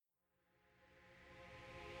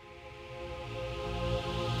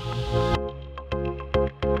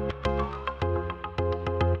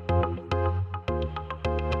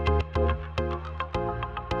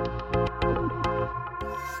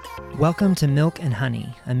Welcome to Milk and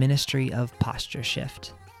Honey, a ministry of Posture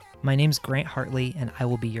Shift. My name's Grant Hartley, and I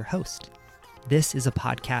will be your host. This is a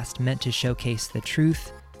podcast meant to showcase the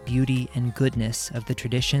truth, beauty, and goodness of the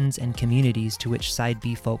traditions and communities to which Side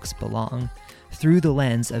B folks belong through the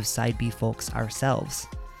lens of Side B folks ourselves,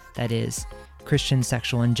 that is, Christian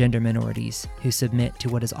sexual and gender minorities who submit to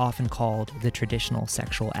what is often called the traditional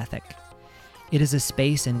sexual ethic. It is a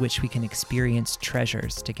space in which we can experience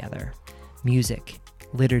treasures together: music,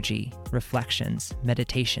 liturgy, reflections,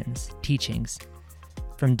 meditations, teachings,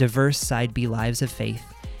 from diverse Side B lives of faith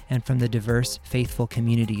and from the diverse faithful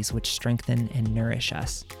communities which strengthen and nourish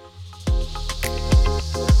us.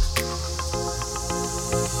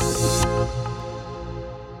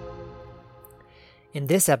 In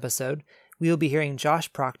this episode, we will be hearing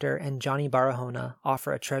Josh Proctor and Johnny Barahona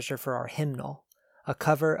offer a treasure for our hymnal, a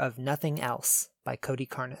cover of Nothing Else by Cody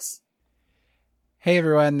Carnes. Hey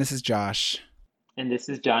everyone, this is Josh. And this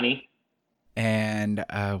is Johnny. And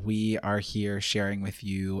we are here sharing with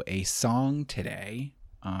you a song today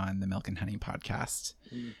on the Milk and Honey podcast.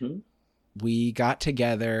 Mm-hmm. We got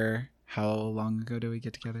together, how long ago did we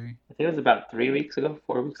get together? I think it was about 4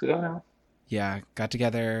 weeks ago now. Yeah, got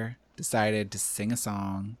together, decided to sing a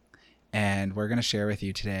song, and we're going to share with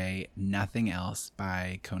you today Nothing Else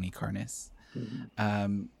by Cody Carnes.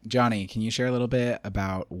 Mm-hmm. Johnny, can you share a little bit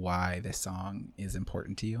about why this song is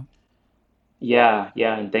important to you? Yeah,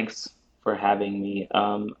 and thanks for having me.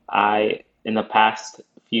 In the past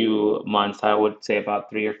few months, I would say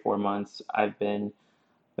about 3 or 4 months, I've been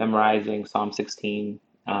memorizing Psalm 16.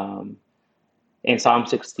 And Psalm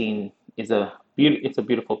 16 is a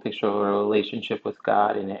beautiful picture of a relationship with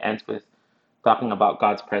God, and it ends with talking about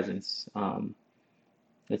God's presence.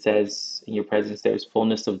 It says, "In your presence there is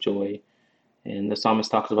fullness of joy," and the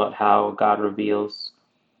psalmist talks about how God reveals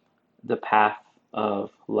the path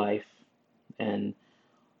of life. And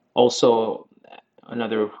also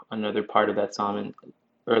another part of that psalm, and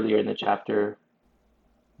earlier in the chapter,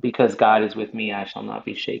 "Because God is with me, I shall not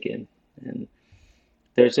be shaken." And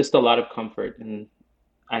there's just a lot of comfort. And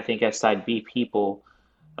I think as Side B people,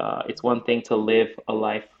 it's one thing to live a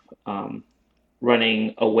life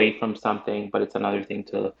running away from something, but it's another thing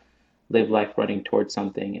to live life running towards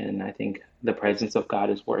something. And I think the presence of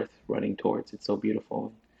God is worth running towards. It's so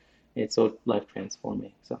beautiful. It's so life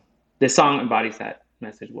transforming. So this song embodies that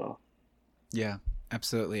message well. Yeah,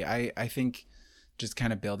 absolutely. I think just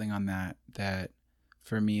kind of building on that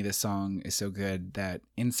for me, this song is so good that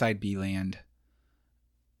inside B land,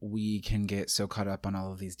 we can get so caught up on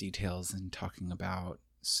all of these details and talking about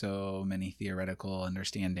so many theoretical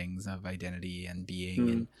understandings of identity and being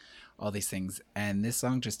and all these things. And this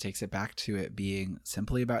song just takes it back to it being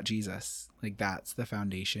simply about Jesus. Like, that's the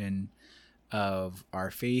foundation of our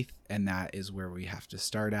faith, and that is where we have to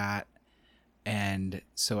start at. And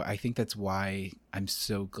so I think that's why I'm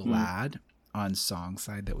so glad on song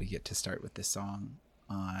side that we get to start with this song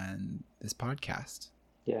on this podcast.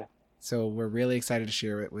 Yeah. So we're really excited to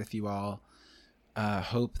share it with you all.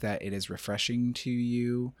 Hope that it is refreshing to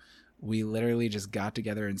you. We literally just got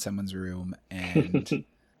together in someone's room and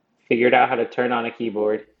figured out how to turn on a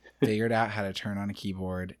keyboard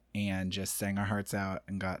and just sang our hearts out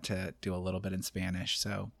and got to do a little bit in Spanish.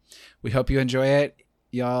 So we hope you enjoy it.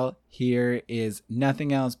 Y'all, here is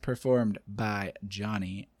Nothing Else performed by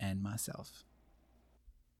Johnny and myself.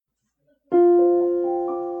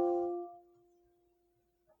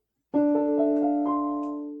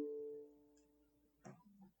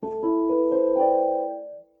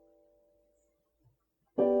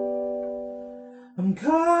 I'm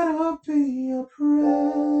caught up in your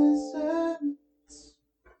presence.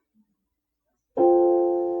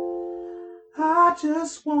 I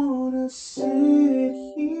just wanna sit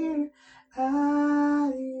here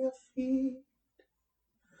at your feet.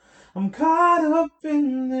 I'm caught up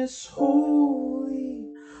in this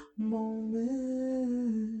holy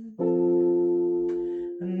moment.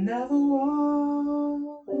 I never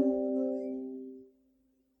want to leave.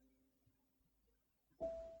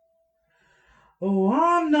 Oh,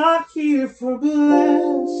 I'm not here for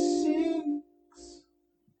blessings.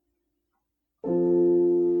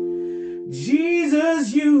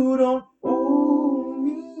 Jesus, you don't owe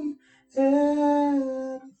me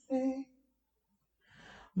anything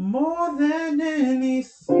more than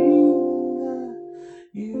anything that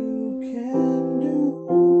you can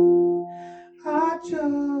do. I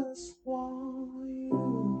just want you.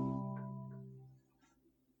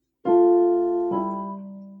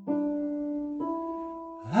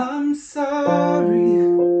 I'm sorry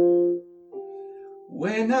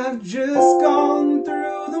when I've just gone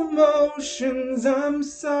through the motions. I'm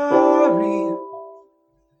sorry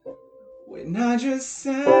when I just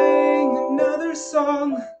sang another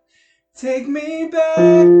song. Take me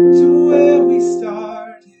back to where we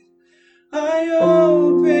started. I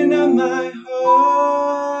open up my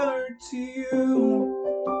heart to you.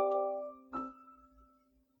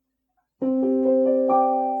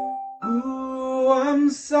 Ooh, I'm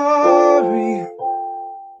sorry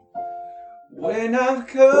when I've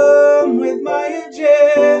come with my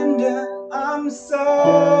agenda. I'm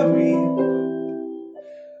sorry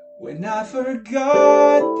when I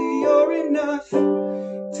forgot that you're enough.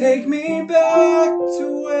 Take me back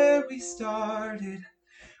to where we started.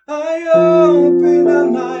 I open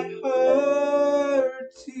up my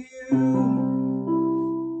heart to you.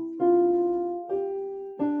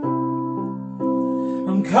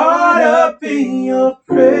 I'm caught up in your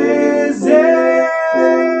presence.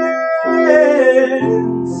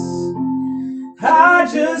 I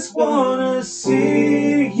just wanna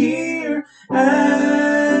sit here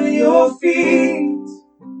at your feet.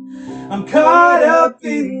 I'm caught up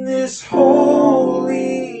in this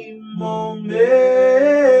holy moment.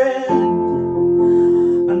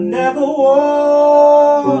 I never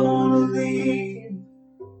wanna leave.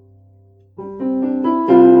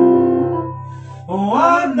 Oh,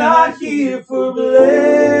 I'm not here for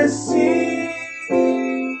blessings.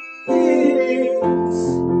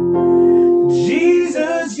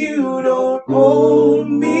 Jesus, you don't owe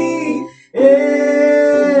me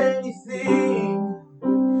anything.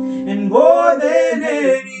 And more than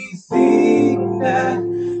anything that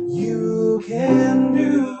you can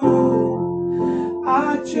do,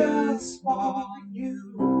 I just want you.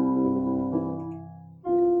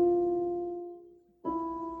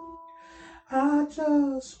 I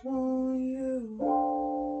just want you.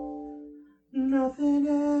 Nothing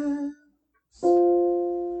else.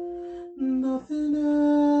 Nothing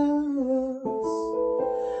else.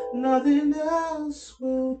 Nothing else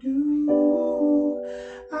will do.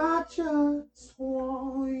 I just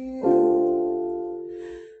want you.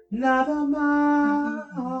 Nada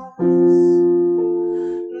más.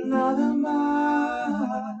 Nada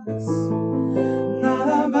más.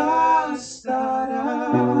 Nada bastará.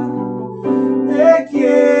 Te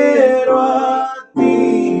quiero a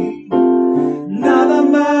ti. Nada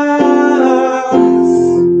más.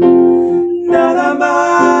 Nada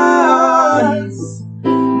más.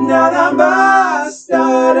 Nada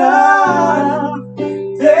bastará.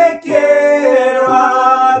 Te quiero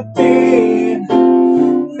a ti.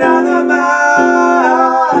 Nada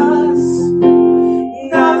más.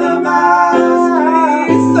 Nada más.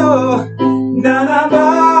 Cristo. Nada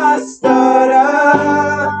bastará.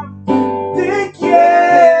 Te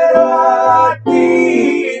quiero a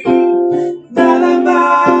ti. Nada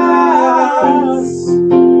más.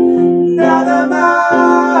 Nada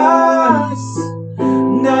más.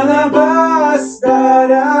 Nada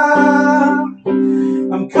bastará.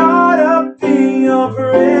 I'm caught up in your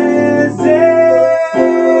presence.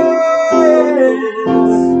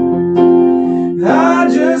 I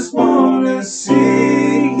just wanna sit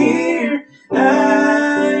here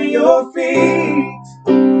at your feet.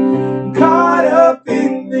 I'm caught up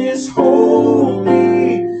in this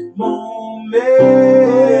holy moment.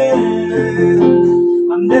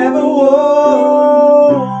 I never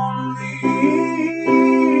wanna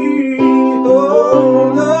leave.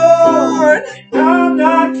 Oh Lord, I'm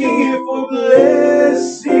not here for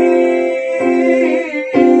blessings.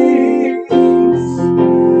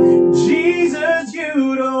 Jesus,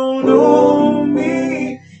 you don't owe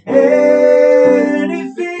me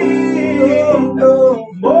anything.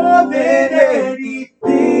 No more than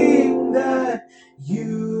anything that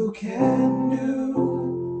you can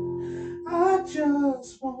do. I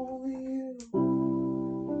just want you.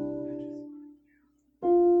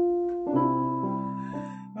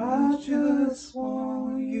 I just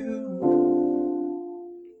want you.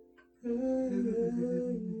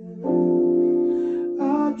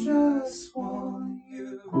 I just want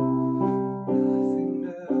you. Nothing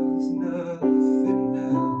else, nothing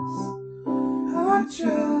else. I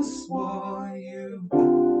just want you.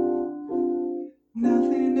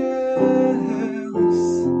 Nothing else.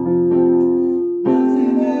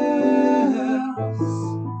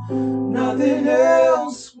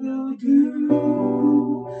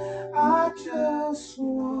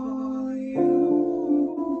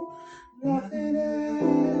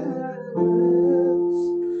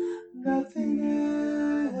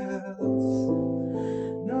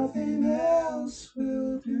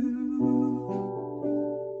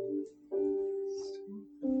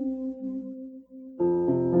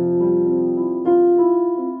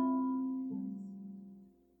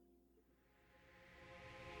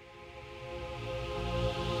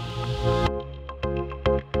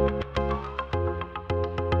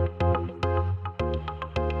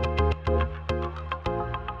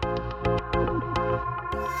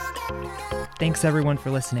 Thanks everyone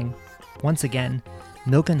for listening. Once again,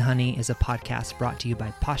 Milk and Honey is a podcast brought to you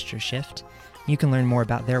by Posture Shift. You can learn more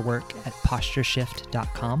about their work at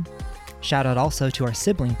postureshift.com. Shout out also to our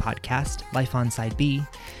sibling podcast, Life on Side B.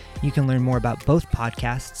 You can learn more about both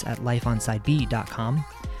podcasts at lifeonsideb.com.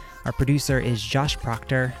 Our producer is Josh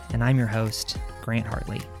Proctor, and I'm your host, Grant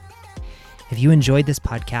Hartley. If you enjoyed this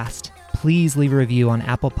podcast, please leave a review on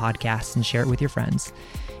Apple Podcasts and share it with your friends.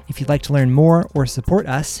 If you'd like to learn more or support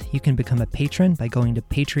us, you can become a patron by going to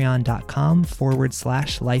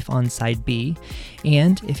patreon.com/lifeonsideb.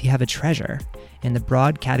 And if you have a treasure in the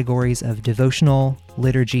broad categories of devotional,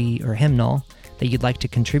 liturgy, or hymnal that you'd like to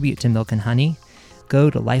contribute to Milk and Honey, go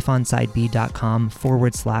to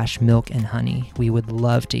lifeonsideb.com/milk and honey. We would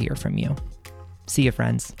love to hear from you. See you,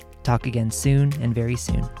 friends. Talk again soon and very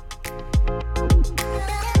soon.